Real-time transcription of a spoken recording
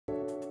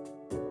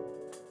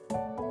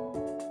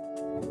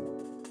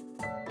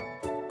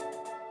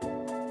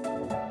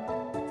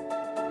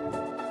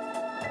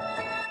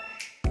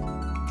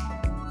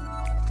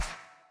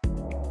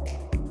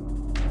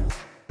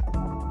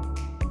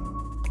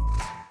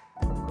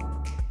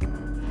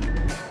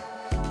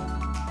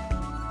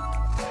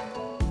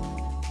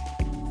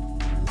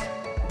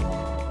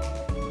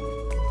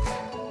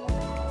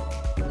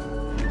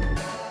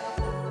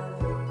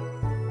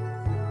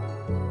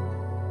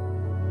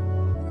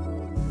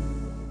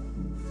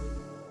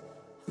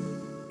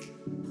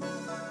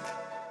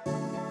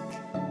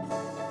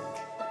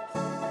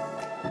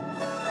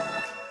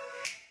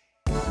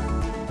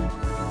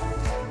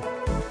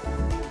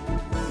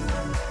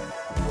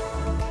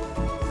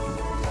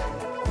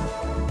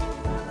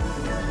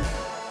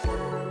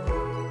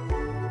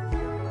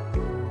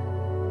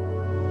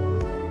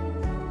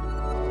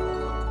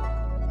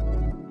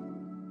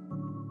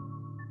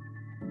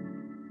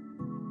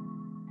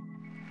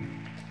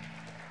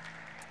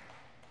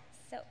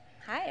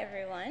Hi,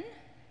 everyone.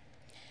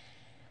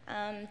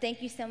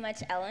 Thank you so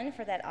much, Ellen,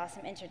 for that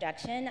awesome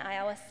introduction. I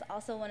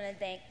also want to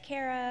thank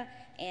Kara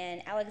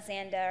and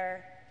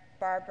Alexander,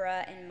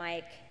 Barbara, and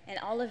Mike, and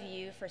all of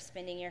you for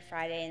spending your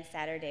Friday and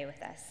Saturday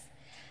with us.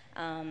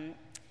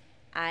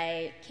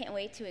 I can't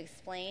wait to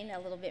explain a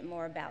little bit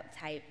more about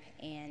type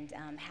and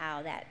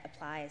how that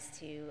applies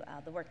to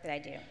the work that I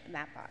do at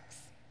Mapbox.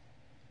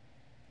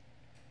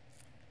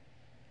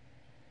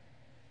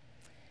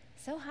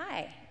 So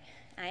hi,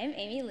 I am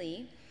Amy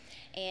Lee,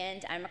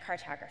 and I'm a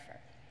cartographer.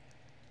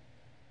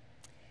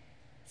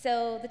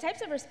 So the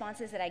types of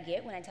responses that I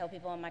get when I tell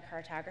people I'm a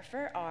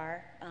cartographer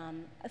are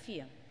a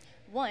few.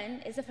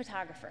 One is a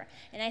photographer,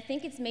 and I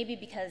think it's maybe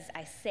because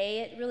I say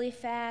it really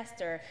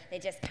fast, or they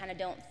just kind of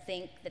don't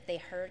think that they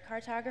heard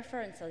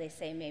cartographer, and so they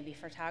say maybe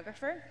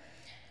photographer.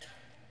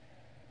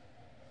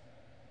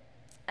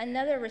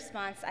 Another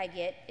response I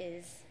get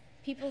is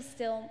people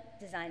still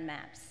design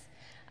maps.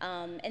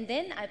 And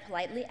then I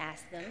politely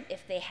ask them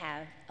if they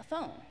have a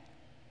phone.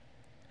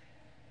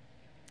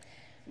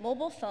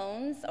 Mobile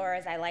phones, or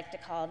as I like to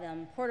call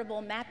them,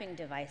 portable mapping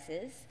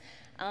devices,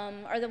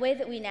 are the way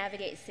that we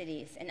navigate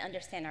cities and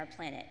understand our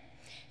planet,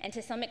 and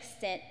to some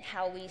extent,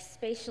 how we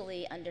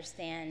spatially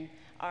understand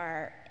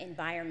our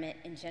environment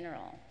in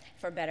general,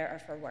 for better or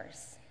for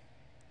worse.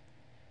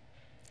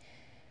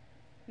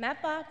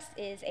 Mapbox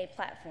is a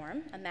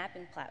platform, a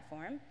mapping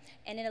platform,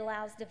 and it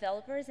allows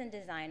developers and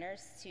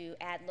designers to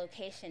add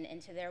location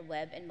into their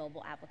web and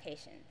mobile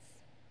applications.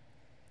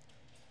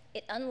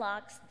 It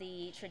unlocks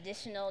the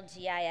traditional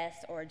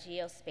GIS or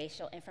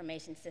geospatial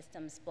information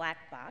systems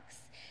black box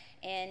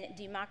and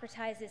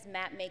democratizes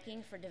map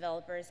making for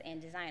developers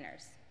and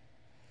designers.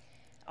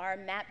 Our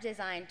map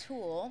design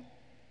tool,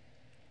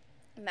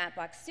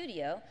 Mapbox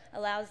Studio,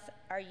 allows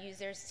our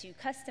users to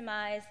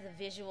customize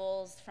the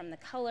visuals from the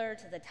color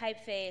to the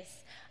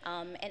typeface,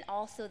 and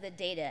also the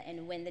data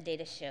and when the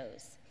data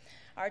shows.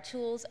 Our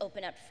tools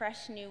open up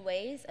fresh new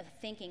ways of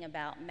thinking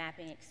about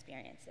mapping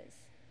experiences.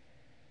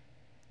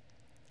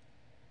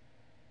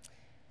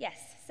 Yes,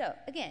 so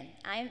again,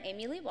 I am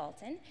Amy Lee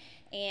Walton,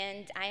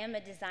 and I am a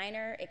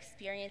designer,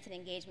 experience, and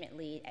engagement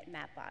lead at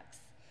Mapbox.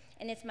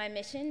 And it's my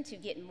mission to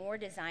get more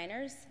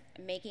designers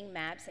making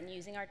maps and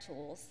using our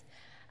tools.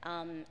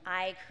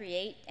 I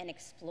create and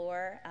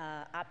explore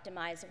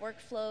optimized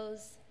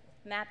workflows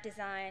with map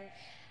design.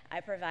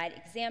 I provide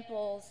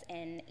examples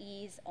and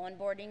ease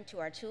onboarding to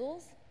our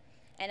tools.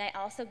 And I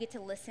also get to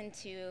listen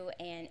to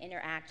and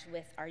interact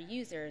with our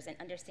users and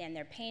understand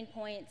their pain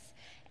points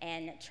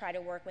and try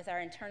to work with our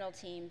internal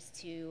teams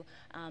to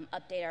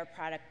update our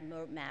product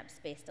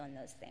roadmaps based on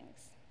those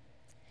things.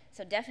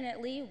 So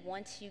definitely,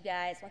 once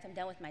I'm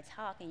done with my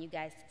talk and you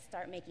guys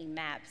start making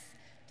maps,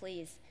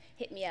 please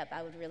hit me up.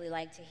 I would really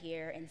like to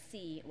hear and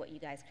see what you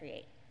guys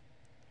create.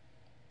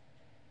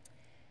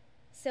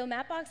 So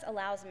Mapbox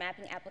allows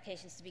mapping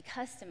applications to be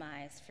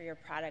customized for your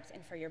product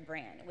and for your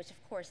brand, which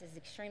of course is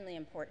extremely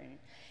important.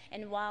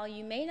 And while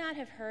you may not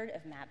have heard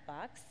of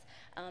Mapbox,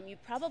 you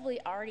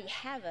probably already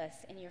have us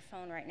in your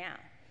phone right now.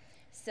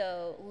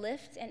 So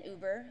Lyft and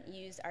Uber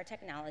use our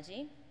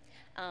technology.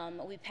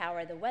 We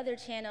power the Weather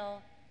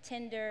Channel,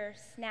 Tinder,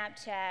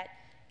 Snapchat,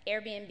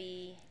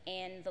 Airbnb,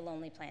 and The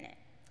Lonely Planet.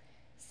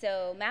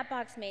 So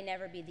Mapbox may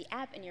never be the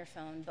app in your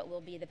phone, but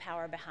will be the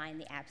power behind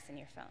the apps in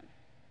your phone.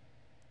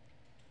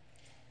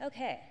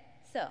 Okay,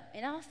 so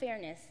in all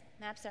fairness,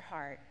 maps are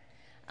hard.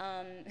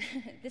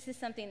 This is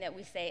something that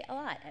we say a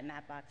lot at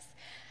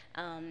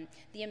Mapbox.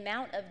 The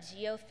amount of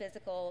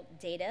geophysical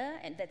data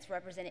that's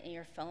represented in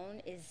your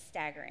phone is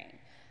staggering,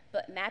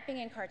 but mapping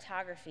and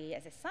cartography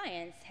as a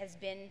science has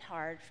been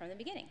hard from the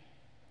beginning.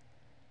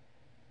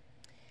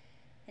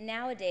 And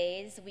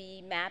nowadays,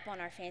 we map on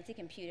our fancy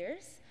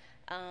computers,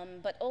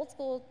 but old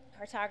school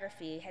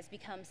cartography has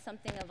become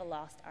something of a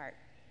lost art.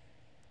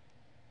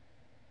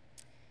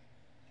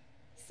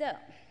 So,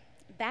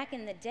 back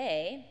in the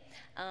day,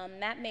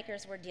 map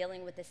makers were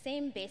dealing with the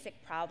same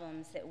basic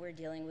problems that we're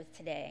dealing with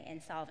today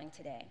and solving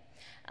today.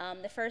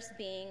 The first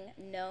being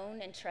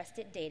known and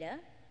trusted data,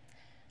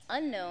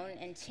 unknown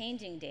and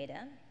changing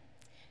data,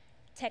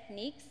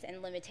 techniques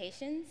and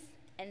limitations,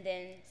 and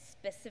then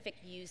specific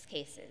use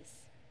cases.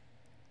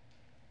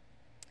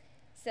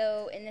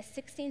 So in the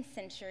 16th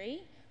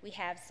century, we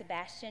have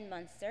Sebastian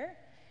Münster,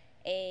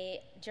 a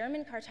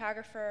German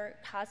cartographer,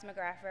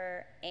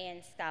 cosmographer,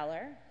 and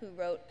scholar who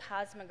wrote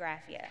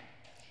Cosmographia.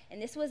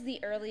 And this was the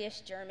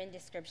earliest German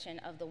description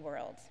of the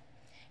world.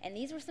 And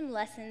these were some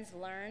lessons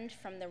learned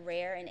from the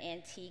rare and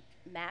antique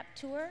map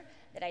tour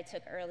that I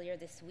took earlier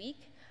this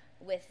week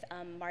with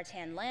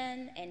Martin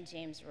Land and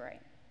James Roy.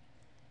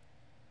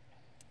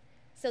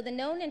 So the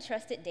known and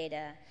trusted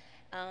data,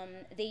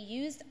 they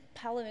used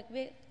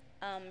polymorphic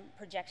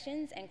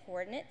projections and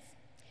coordinates,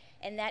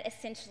 and that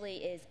essentially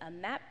is a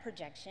map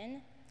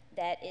projection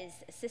that is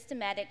a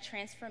systematic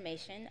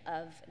transformation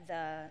of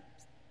the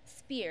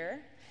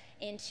sphere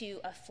into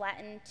a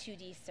flattened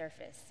 2D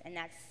surface, and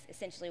that's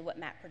essentially what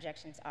map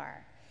projections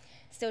are.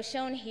 So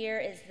shown here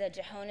is the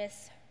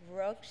Johannes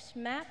Roch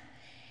map,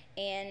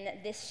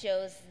 and this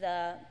shows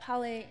the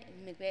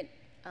polymorphic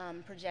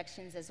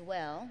projections as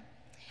well.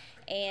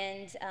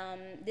 And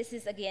this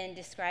is, again,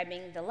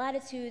 describing the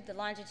latitude, the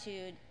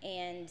longitude,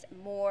 and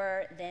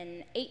more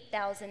than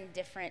 8,000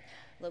 different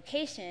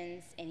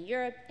locations in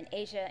Europe, in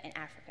Asia, and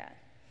Africa.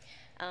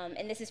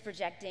 And this is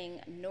projecting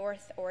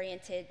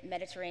north-oriented,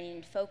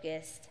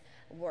 Mediterranean-focused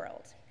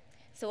world.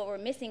 So what we're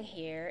missing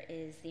here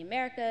is the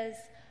Americas,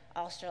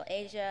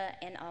 Australasia,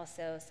 and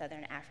also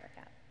Southern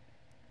Africa.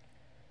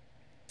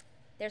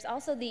 There's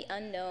also the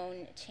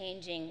unknown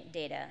changing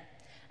data.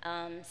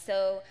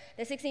 So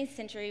the 16th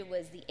century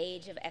was the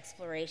age of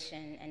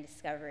exploration and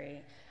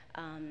discovery.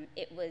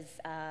 It was,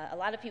 a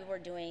lot of people were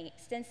doing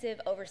extensive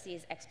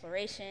overseas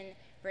exploration,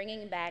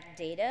 bringing back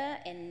data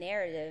and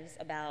narratives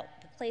about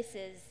the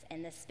places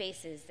and the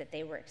spaces that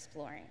they were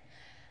exploring.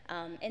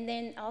 And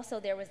then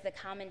also there was the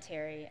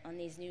commentary on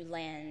these new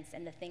lands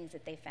and the things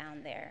that they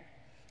found there,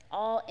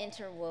 all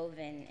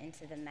interwoven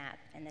into the map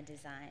and the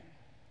design.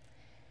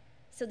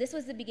 So this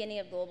was the beginning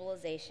of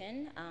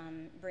globalization,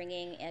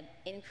 bringing an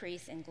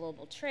increase in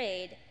global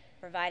trade,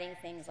 providing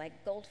things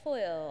like gold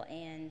foil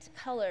and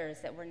colors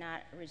that were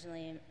not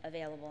originally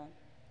available.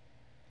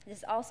 This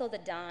is also the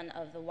dawn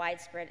of the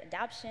widespread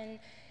adoption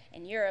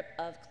in Europe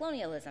of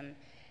colonialism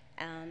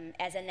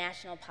as a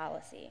national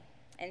policy.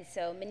 And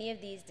so many of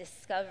these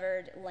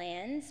discovered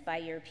lands by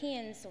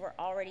Europeans were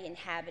already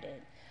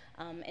inhabited.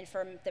 And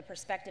from the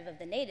perspective of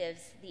the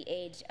natives, the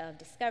age of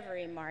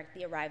discovery marked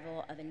the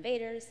arrival of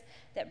invaders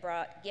that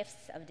brought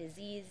gifts of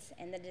disease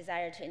and the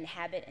desire to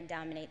inhabit and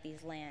dominate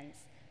these lands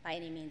by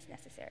any means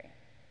necessary.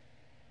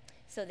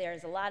 So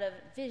there's a lot of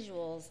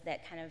visuals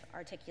that kind of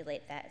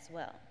articulate that as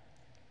well.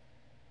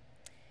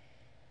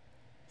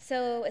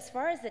 So as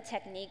far as the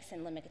techniques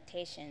and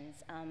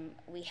limitations,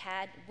 we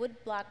had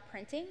woodblock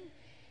printing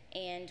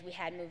and we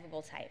had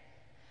movable type.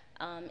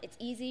 It's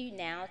easy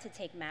now to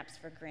take maps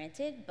for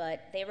granted,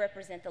 but they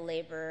represent the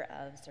labor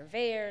of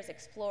surveyors,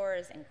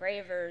 explorers,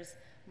 engravers,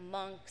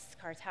 monks,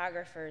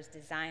 cartographers,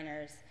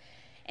 designers,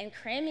 and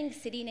cramming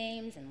city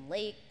names and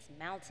lakes,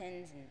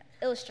 mountains, and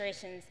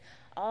illustrations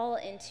all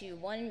into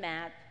one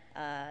map,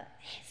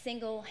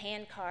 single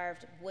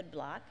hand-carved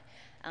woodblock,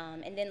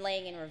 and then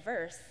laying in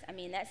reverse. I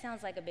mean, that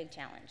sounds like a big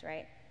challenge,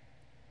 right?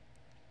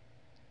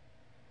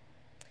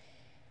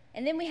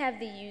 And then we have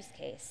the use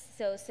case.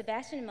 So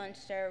Sebastian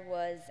Munster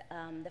was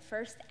the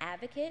first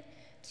advocate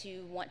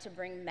to want to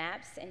bring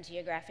maps and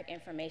geographic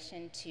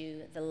information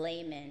to the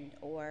layman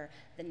or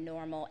the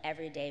normal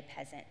everyday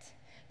peasant.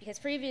 Because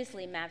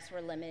previously maps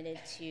were limited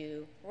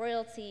to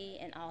royalty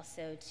and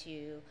also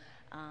to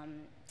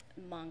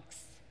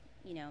monks,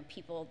 you know,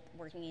 people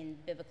working in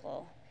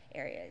biblical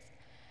areas.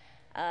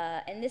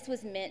 And this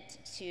was meant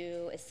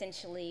to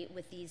essentially,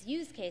 with these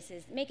use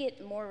cases, make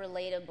it more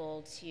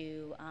relatable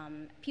to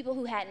people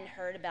who hadn't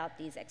heard about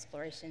these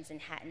explorations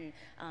and hadn't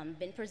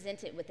been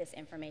presented with this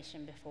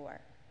information before.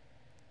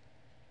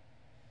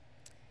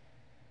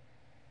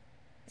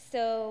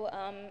 So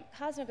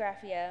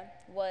Cosmographia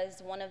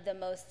was one of the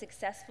most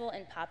successful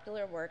and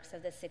popular works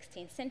of the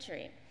 16th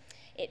century.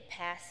 It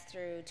passed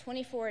through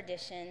 24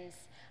 editions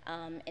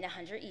in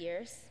 100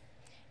 years.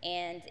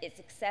 And its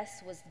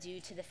success was due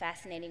to the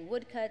fascinating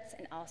woodcuts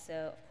and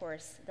also, of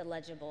course, the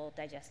legible,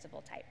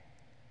 digestible type.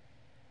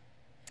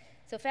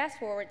 So fast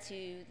forward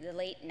to the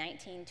late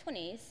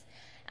 1920s,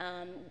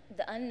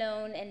 the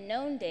unknown and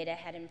known data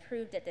had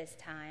improved at this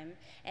time,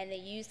 and the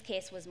use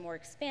case was more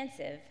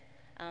expansive,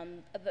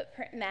 but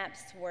print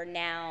maps were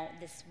now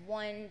this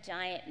one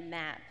giant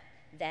map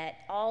that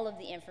all of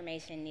the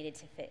information needed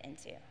to fit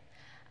into.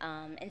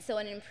 And so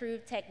an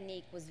improved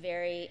technique was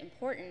very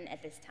important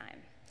at this time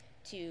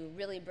to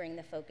really bring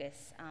the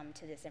focus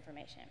to this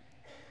information.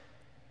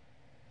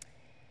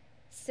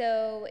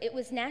 So it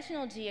was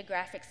National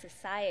Geographic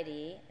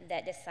Society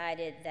that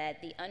decided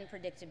that the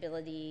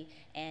unpredictability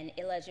and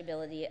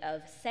illegibility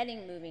of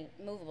setting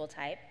movable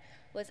type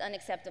was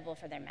unacceptable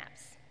for their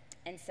maps.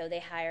 And so they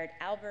hired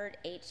Albert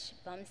H.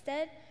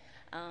 Bumstead,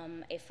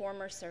 a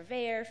former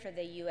surveyor for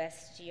the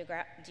U.S.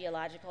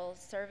 Geological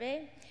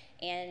Survey,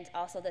 and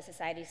also the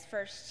Society's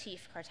first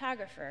chief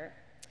cartographer,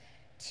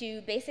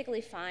 to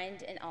basically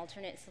find an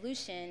alternate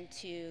solution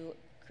to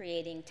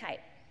creating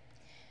type.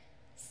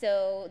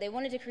 So they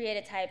wanted to create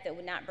a type that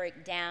would not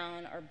break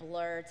down or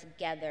blur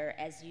together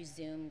as you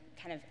zoom,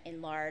 kind of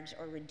enlarge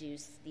or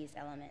reduce these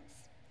elements.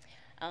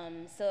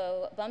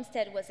 So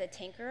Bumstead was a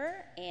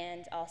tinkerer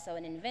and also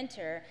an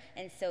inventor,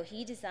 and so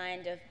he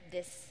designed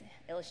this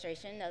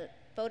illustration, a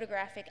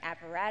photographic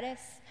apparatus,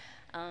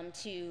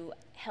 to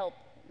help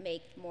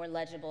make more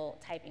legible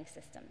typing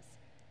systems.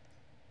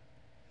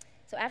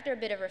 So after a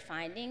bit of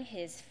refining,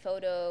 his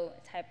photo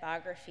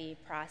typography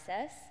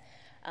process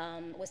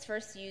was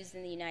first used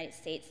in the United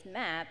States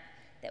map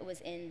that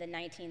was in the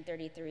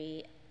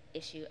 1933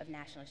 issue of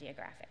National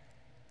Geographic.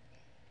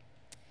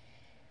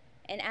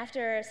 And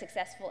after a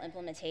successful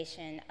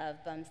implementation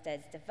of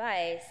Bumstead's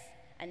device,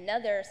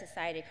 another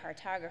society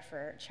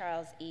cartographer,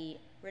 Charles E.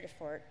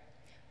 Ridderfort,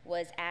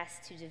 was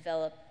asked to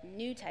develop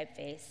new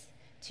typeface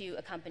to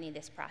accompany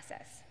this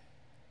process.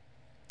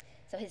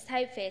 So his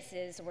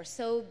typefaces were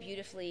so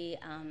beautifully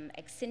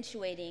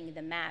accentuating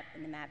the map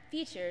and the map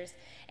features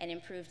and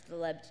improved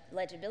the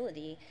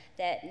legibility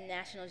that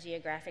National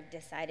Geographic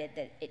decided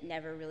that it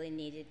never really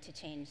needed to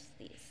change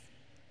these.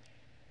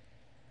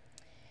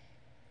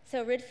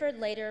 So Ridford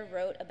later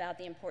wrote about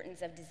the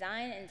importance of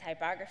design and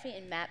typography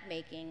and map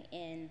making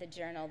in the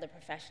journal The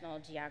Professional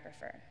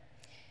Geographer.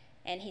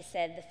 And he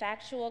said, the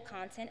factual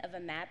content of a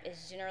map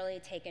is generally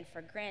taken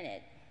for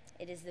granted.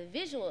 It is the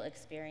visual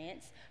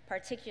experience,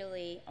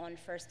 particularly on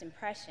first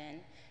impression,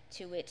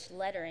 to which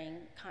lettering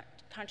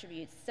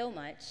contributes so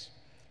much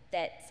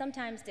that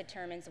sometimes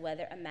determines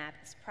whether a map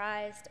is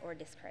prized or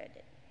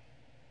discredited.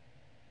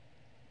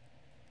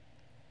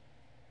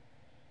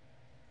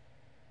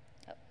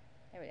 Oh,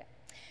 there we go.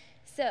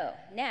 So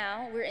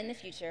now we're in the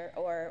future,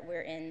 or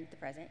we're in the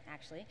present,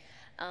 actually.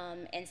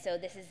 And so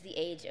this is the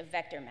age of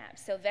vector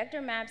maps. So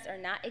vector maps are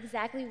not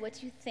exactly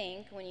what you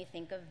think when you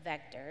think of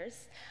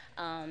vectors.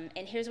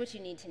 And here's what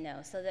you need to know.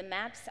 So the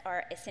maps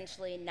are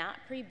essentially not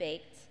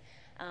pre-baked.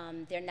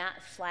 They're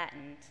not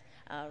flattened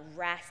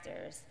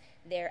rasters.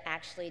 They're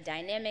actually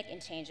dynamic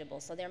and changeable.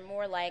 So they're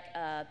more like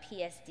a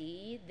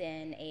PSD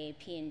than a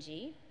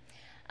PNG.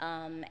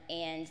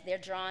 And they're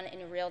drawn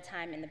in real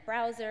time in the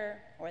browser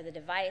or the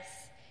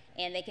device,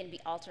 and they can be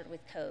altered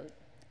with code.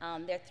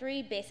 There are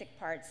three basic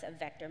parts of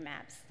vector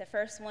maps. The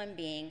first one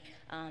being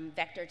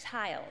vector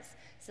tiles.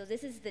 So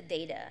this is the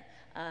data.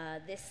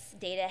 This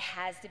data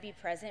has to be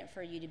present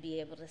for you to be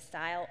able to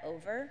style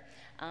over.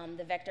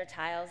 The vector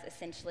tiles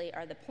essentially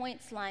are the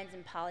points, lines,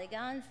 and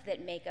polygons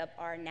that make up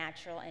our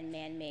natural and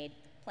man-made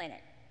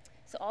planet.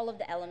 So all of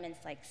the elements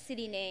like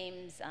city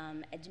names,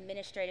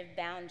 administrative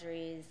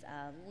boundaries,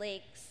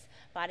 lakes,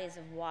 bodies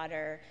of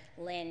water,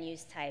 land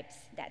use types,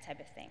 that type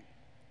of thing.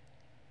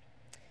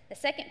 The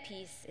second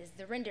piece is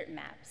the rendered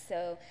map.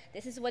 So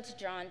this is what's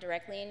drawn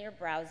directly in your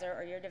browser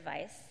or your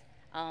device.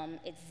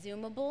 It's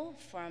zoomable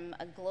from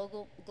a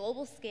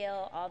global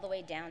scale all the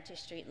way down to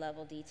street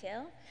level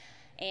detail.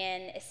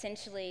 And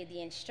essentially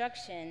the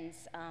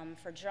instructions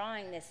for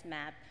drawing this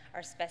map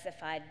are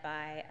specified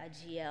by a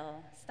GL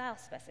style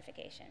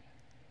specification.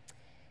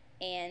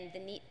 And the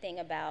neat thing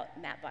about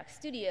Mapbox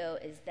Studio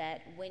is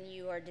that when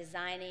you are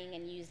designing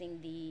and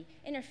using the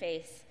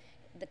interface,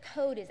 the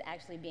code is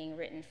actually being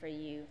written for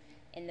you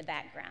in the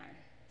background.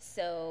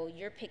 So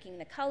you're picking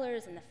the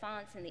colors and the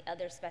fonts and the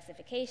other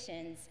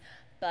specifications,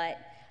 but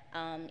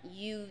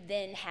you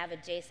then have a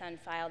JSON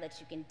file that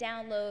you can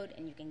download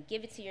and you can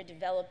give it to your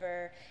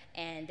developer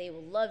and they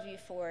will love you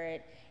for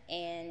it,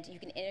 and you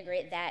can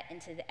integrate that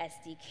into the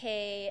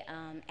SDK,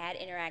 add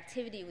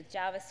interactivity with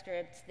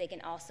JavaScript. They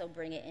can also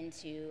bring it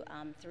into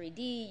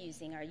 3D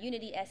using our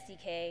Unity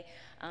SDK,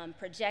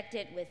 project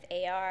it with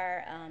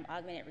AR,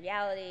 augmented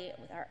reality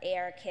with our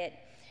AR kit,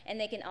 and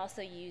they can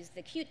also use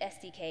the Qt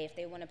SDK if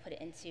they want to put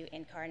it into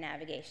in-car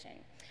navigation.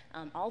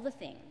 All the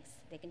things.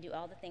 They can do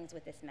all the things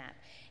with this map.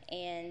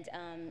 And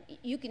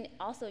you can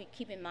also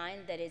keep in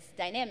mind that it's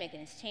dynamic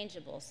and it's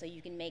changeable, so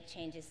you can make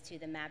changes to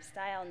the map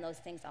style, and those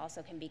things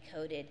also can be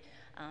coded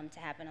to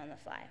happen on the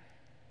fly.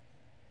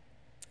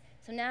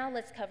 So now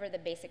let's cover the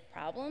basic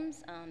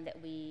problems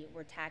that we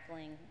were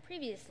tackling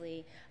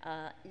previously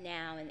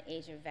now in the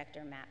age of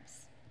vector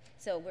maps.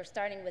 So we're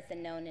starting with the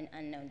known and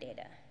unknown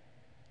data.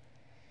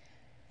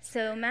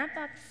 So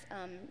Mapbox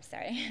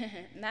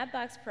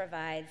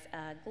provides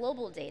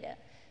global data.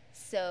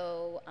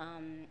 So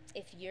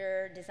if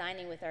you're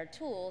designing with our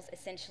tools,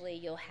 essentially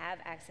you'll have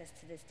access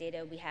to this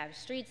data. We have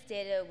streets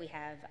data, we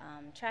have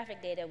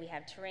traffic data, we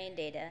have terrain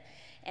data.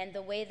 And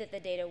the way that the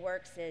data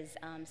works is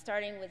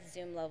starting with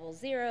zoom level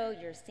 0,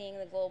 you're seeing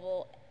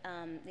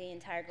the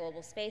entire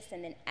global space,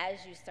 and then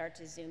as you start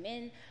to zoom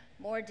in,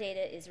 more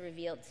data is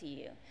revealed to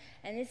you.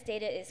 And this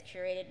data is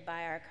curated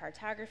by our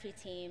cartography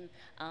team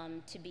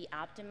to be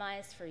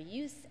optimized for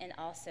use and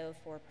also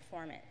for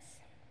performance.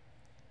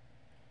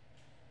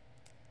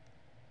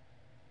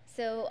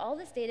 So all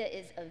this data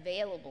is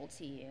available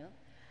to you,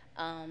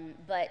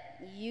 but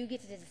you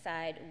get to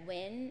decide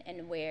when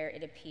and where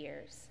it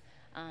appears.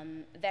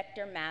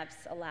 Vector maps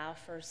allow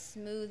for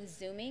smooth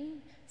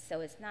zooming,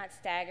 so it's not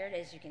staggered.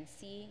 As you can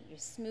see, you're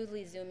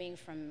smoothly zooming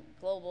from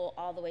global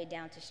all the way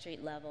down to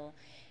street level.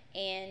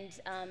 And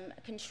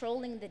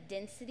controlling the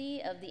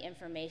density of the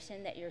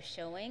information that you're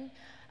showing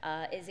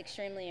is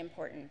extremely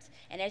important.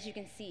 And as you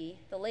can see,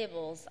 the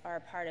labels are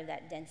a part of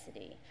that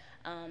density.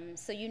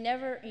 So you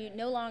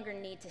no longer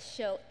need to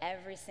show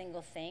every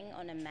single thing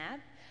on a map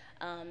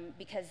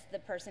because the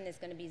person is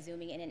going to be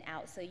zooming in and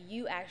out. So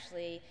you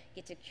actually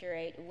get to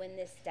curate when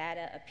this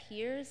data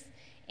appears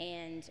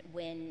and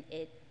when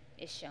it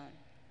is shown.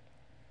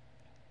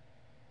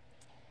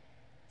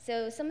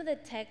 So some of the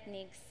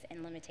techniques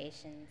and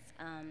limitations.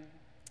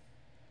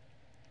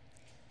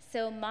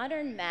 So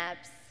modern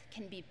maps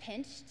can be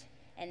pinched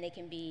and they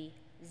can be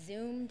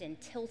zoomed and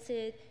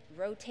tilted,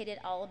 rotated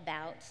all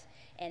about,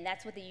 and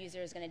that's what the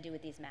user is going to do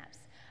with these maps.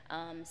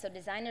 So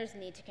designers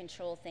need to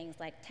control things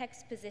like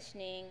text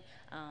positioning,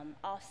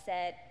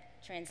 offset,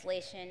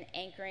 translation,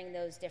 anchoring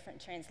those different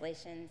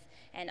translations,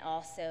 and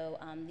also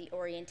the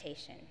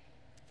orientation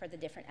for the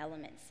different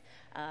elements,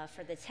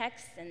 for the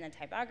text and the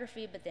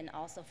typography, but then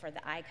also for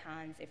the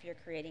icons if you're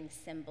creating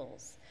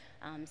symbols.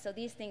 So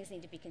these things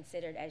need to be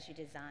considered as you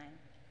design.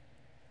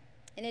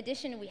 In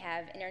addition, we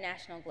have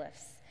international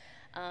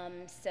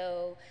glyphs.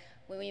 So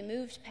when we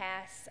moved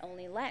past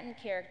only Latin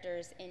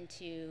characters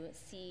into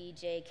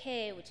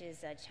CJK, which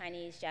is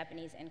Chinese,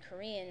 Japanese, and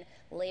Korean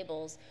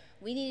labels,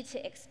 we needed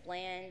to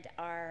expand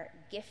our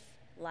GIF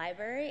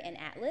library and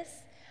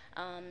atlas.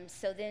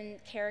 So then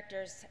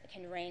characters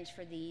can range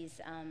for these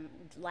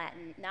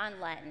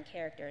non-Latin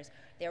characters.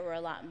 There were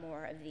a lot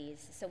more of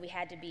these, so we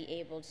had to be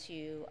able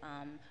to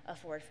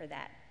afford for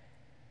that.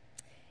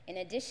 In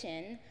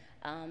addition,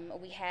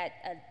 we had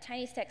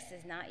Chinese text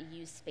does not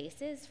use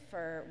spaces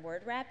for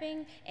word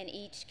wrapping, and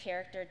each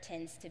character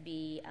tends to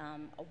be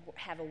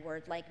have a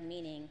word-like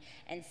meaning.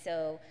 And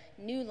so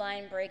new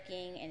line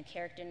breaking and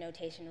character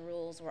notation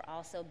rules were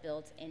also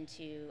built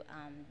into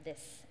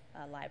this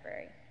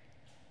library.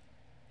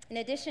 In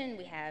addition,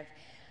 we have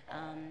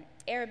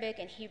Arabic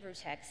and Hebrew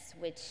text,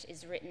 which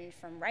is written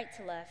from right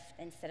to left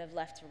instead of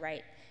left to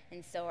right.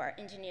 And so our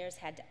engineers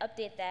had to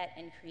update that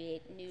and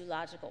create new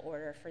logical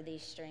order for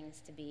these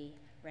strings to be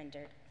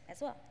rendered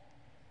as well.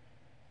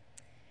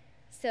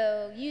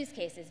 So use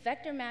cases.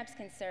 Vector maps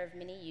can serve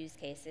many use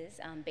cases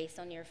based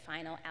on your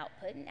final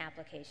output and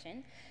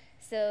application.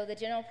 So the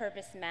general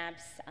purpose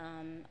maps,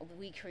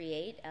 we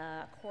create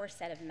a core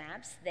set of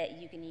maps that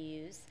you can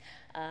use.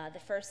 The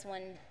first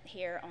one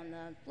here on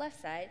the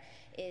left side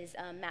is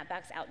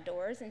Mapbox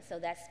Outdoors, and so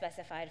that's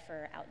specified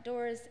for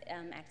outdoors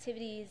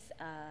activities,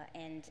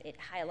 and it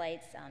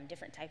highlights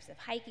different types of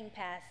hiking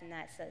paths and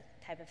that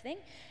type of thing.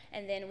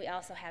 And then we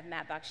also have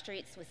Mapbox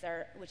Streets,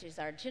 which is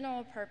our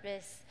general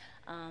purpose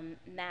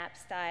map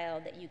style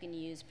that you can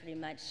use pretty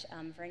much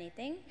for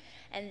anything.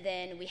 And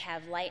then we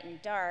have Light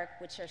and Dark,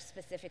 which are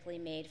specifically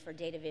made for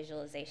data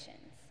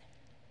visualizations.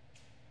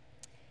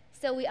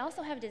 So we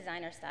also have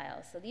designer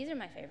styles. So these are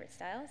my favorite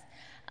styles.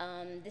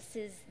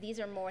 These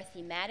are more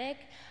thematic.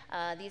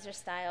 These are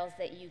styles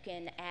that you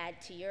can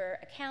add to your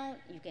account.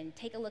 You can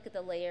take a look at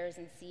the layers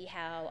and see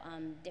how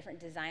different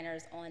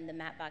designers on the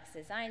Mapbox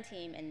design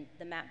team and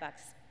the Mapbox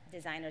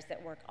designers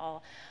that work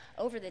all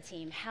over the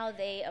team, how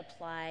they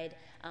applied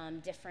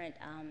different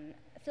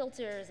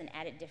filters and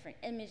added different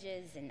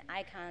images and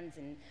icons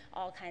and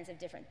all kinds of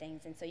different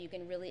things. And so you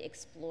can really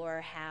explore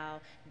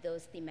how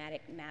those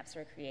thematic maps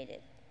were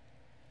created.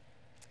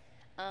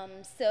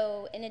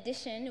 So in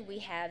addition, we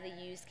have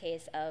the use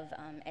case of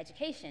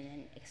education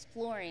and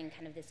exploring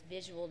kind of this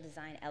visual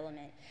design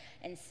element.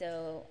 And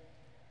so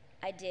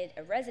I did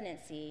a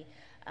residency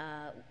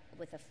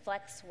with a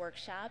flex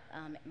workshop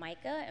at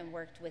MICA and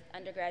worked with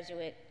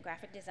undergraduate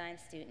graphic design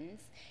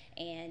students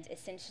and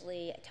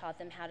essentially taught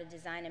them how to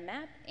design a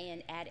map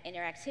and add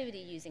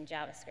interactivity using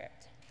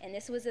JavaScript. And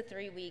this was a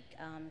 3-week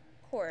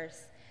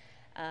course.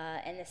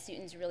 And the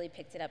students really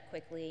picked it up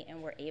quickly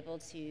and were able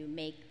to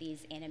make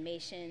these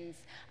animations.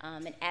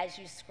 And as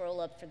you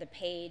scroll up for the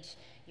page,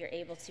 you're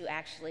able to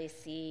actually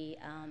see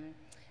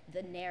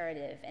the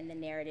narrative, and the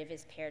narrative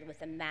is paired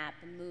with a map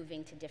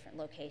moving to different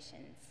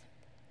locations.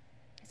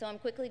 So I'm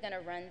quickly going to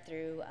run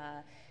through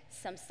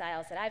some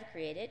styles that I've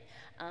created.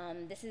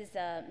 This is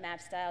a map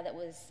style that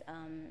was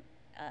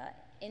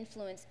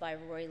influenced by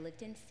Roy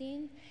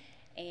Lichtenstein.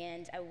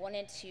 And I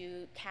wanted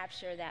to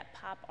capture that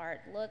pop art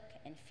look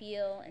and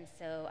feel, and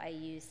so I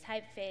used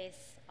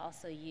typeface,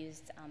 also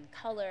used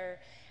color,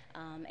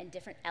 and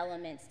different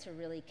elements to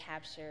really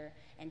capture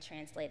and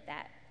translate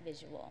that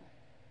visual.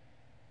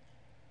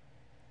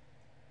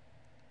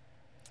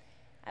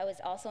 I was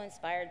also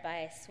inspired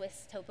by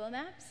Swiss topo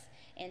maps,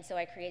 and so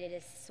I created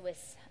a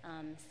Swiss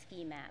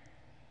ski map.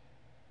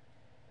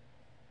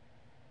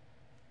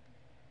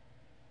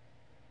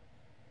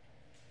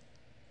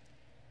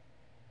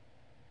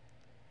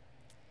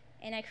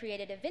 And I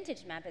created a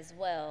vintage map as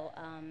well,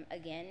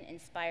 again,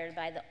 inspired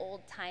by the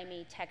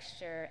old-timey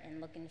texture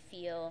and look and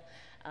feel.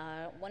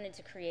 Wanted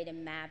to create a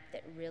map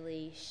that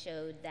really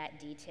showed that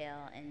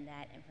detail and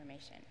that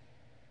information.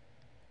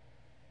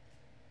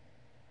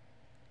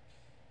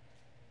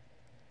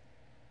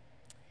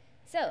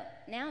 So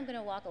now I'm going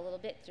to walk a little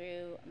bit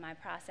through my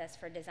process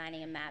for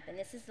designing a map. And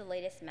this is the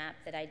latest map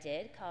that I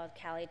did called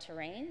Cali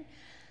Terrain.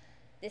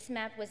 This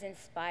map was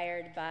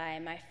inspired by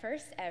my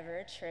first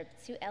ever trip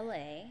to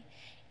LA.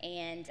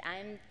 And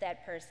I'm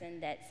that person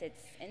that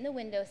sits in the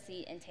window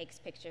seat and takes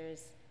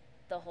pictures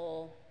the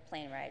whole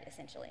plane ride,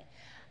 essentially.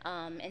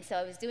 And so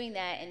I was doing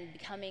that and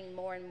becoming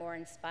more and more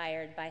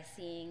inspired by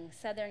seeing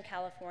Southern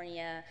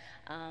California,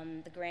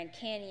 the Grand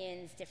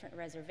Canyons, different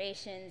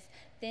reservations,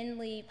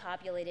 thinly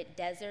populated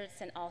deserts,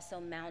 and also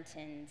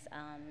mountains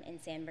in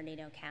San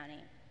Bernardino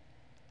County.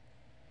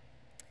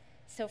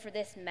 So for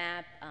this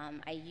map,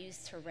 I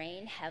used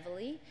terrain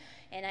heavily,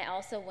 and I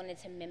also wanted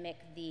to mimic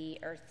the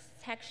Earth's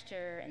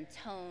texture and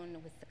tone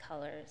with the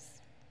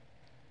colors.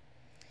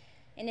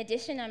 In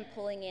addition, I'm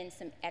pulling in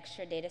some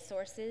extra data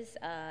sources.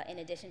 In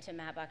addition to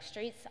Mapbox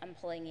Streets, I'm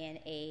pulling in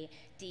a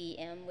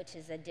DEM, which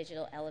is a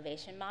digital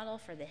elevation model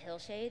for the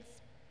hillshades.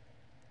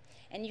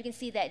 And you can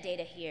see that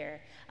data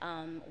here.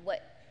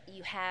 What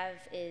you have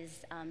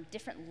is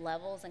different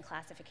levels and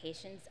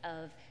classifications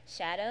of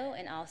shadow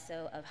and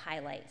also of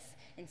highlights.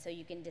 And so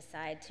you can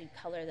decide to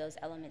color those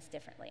elements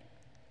differently.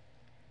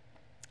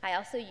 I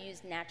also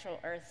use natural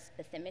earth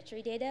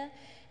bathymetry data,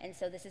 and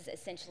so this is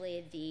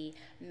essentially the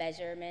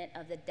measurement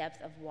of the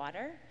depth of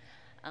water.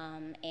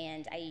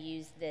 And I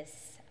use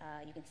this,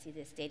 you can see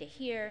this data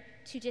here,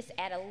 to just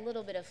add a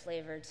little bit of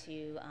flavor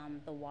to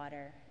the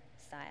water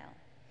style.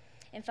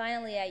 And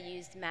finally, I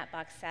used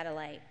Mapbox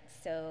satellite.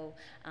 So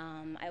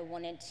I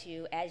wanted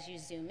to, as you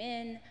zoom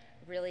in,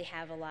 really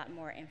have a lot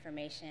more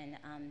information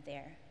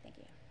there. Thank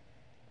you.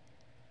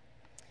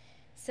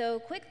 So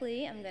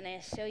quickly, I'm going to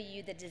show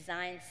you the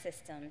design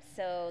system.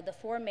 So the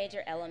 4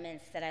 major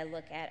elements that I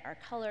look at are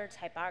color,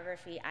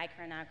 typography,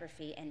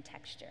 iconography, and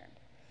texture.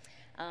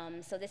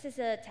 So this is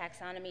a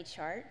taxonomy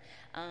chart.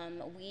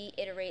 We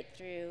iterate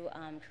through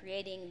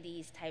creating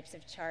these types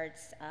of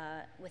charts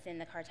within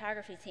the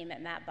cartography team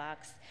at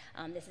Mapbox.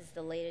 This is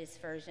the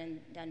latest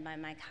version done by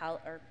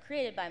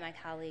created by my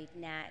colleague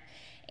Nat.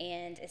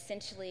 And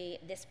essentially,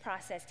 this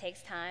process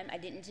takes time. I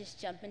didn't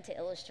just jump into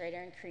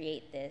Illustrator and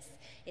create this.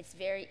 It's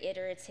very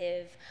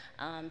iterative.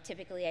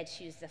 Typically, I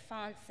choose the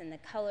fonts and the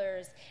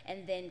colors,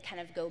 and then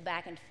kind of go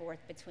back and forth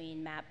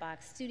between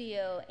Mapbox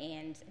Studio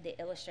and the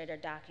Illustrator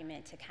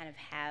document to kind of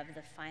have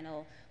the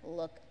final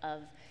look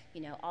of,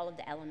 all of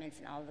the elements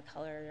and all of the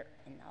color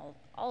and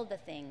all of the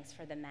things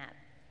for the map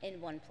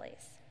in one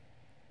place.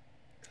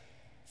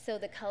 So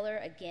the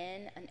color,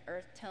 again, an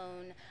earth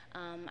tone.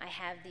 I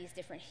have these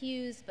different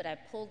hues, but I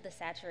pulled the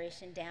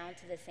saturation down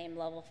to the same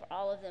level for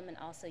all of them and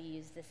also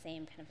used the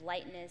same kind of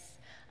lightness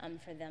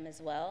for them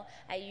as well.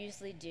 I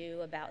usually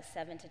do about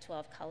 7 to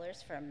 12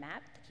 colors for a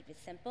map to keep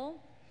it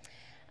simple.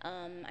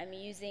 I'm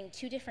using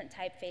 2 different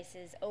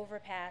typefaces,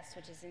 Overpass,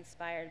 which is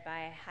inspired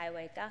by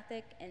Highway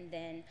Gothic, and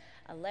then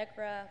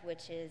Allegra,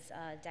 which is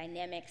a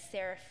dynamic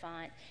serif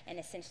font, and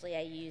essentially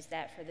I use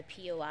that for the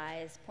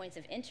POIs, points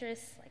of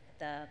interest, like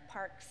the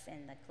parks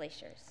and the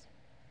glaciers.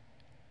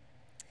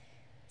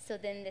 So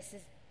then this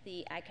is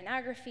the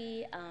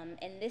iconography,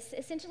 and this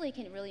essentially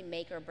can really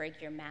make or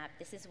break your map.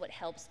 This is what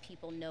helps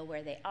people know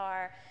where they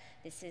are.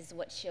 This is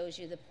what shows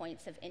you the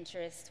points of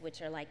interest,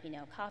 which are like,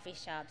 coffee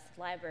shops,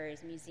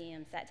 libraries,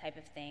 museums, that type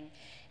of thing.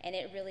 And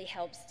it really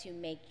helps to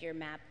make your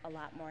map a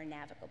lot more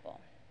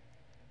navigable.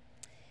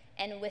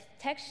 And with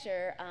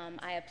texture,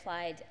 I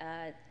applied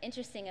an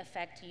interesting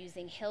effect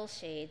using hill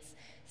shades.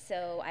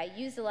 So I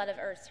used a lot of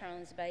earth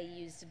tones, but I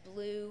used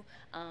blue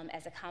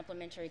as a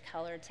complementary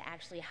color to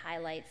actually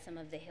highlight some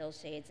of the hill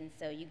shades, and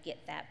so you get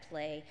that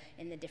play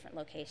in the different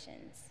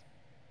locations.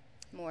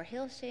 More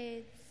hill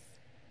shades.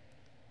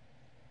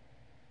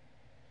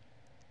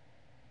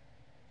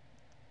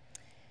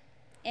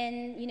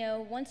 And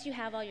once you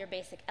have all your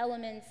basic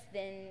elements,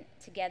 then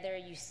together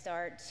you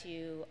start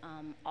to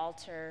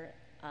alter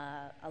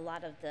a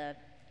lot of the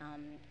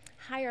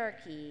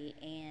hierarchy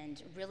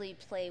and really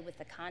play with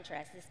the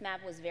contrast. This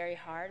map was very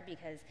hard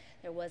because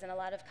there wasn't a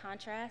lot of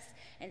contrast,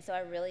 and so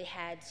I really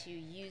had to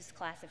use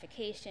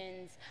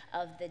classifications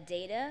of the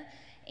data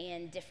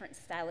and different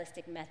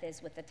stylistic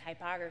methods with the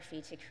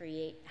typography to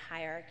create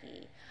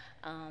hierarchy.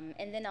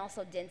 And then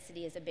also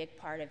density is a big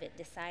part of it,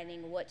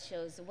 deciding what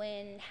shows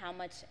when, how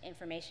much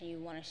information you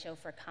want to show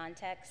for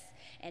context,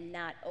 and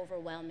not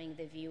overwhelming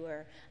the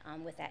viewer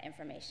with that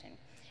information.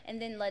 And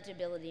then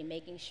legibility,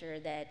 making sure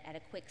that at a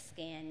quick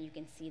scan you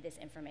can see this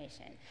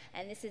information.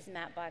 And this is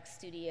Mapbox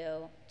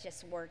Studio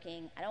just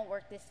working. I don't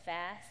work this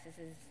fast. This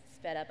is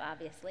sped up,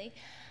 obviously.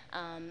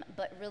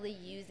 But really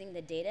using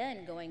the data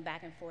and going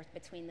back and forth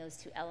between those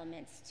 2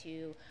 elements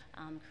to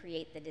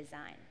create the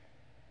design.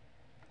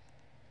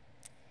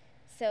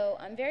 So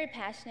I'm very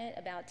passionate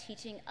about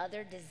teaching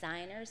other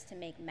designers to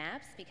make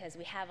maps because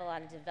we have a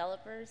lot of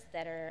developers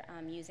that are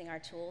using our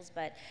tools,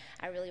 but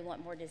I really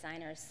want more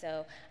designers.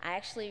 So I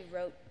actually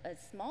wrote a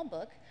small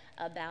book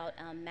about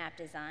map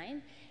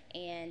design,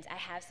 and I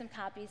have some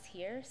copies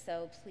here,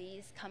 so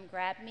please come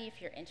grab me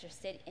if you're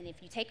interested. And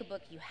if you take a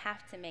book, you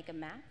have to make a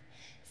map.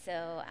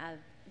 So I'll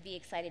be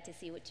excited to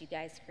see what you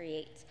guys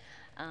create.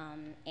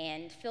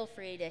 And feel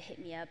free to hit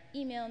me up,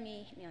 email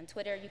me, hit me on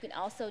Twitter. You can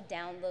also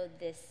download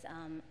this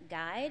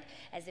guide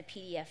as a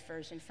PDF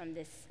version from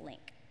this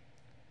link.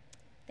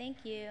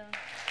 Thank you.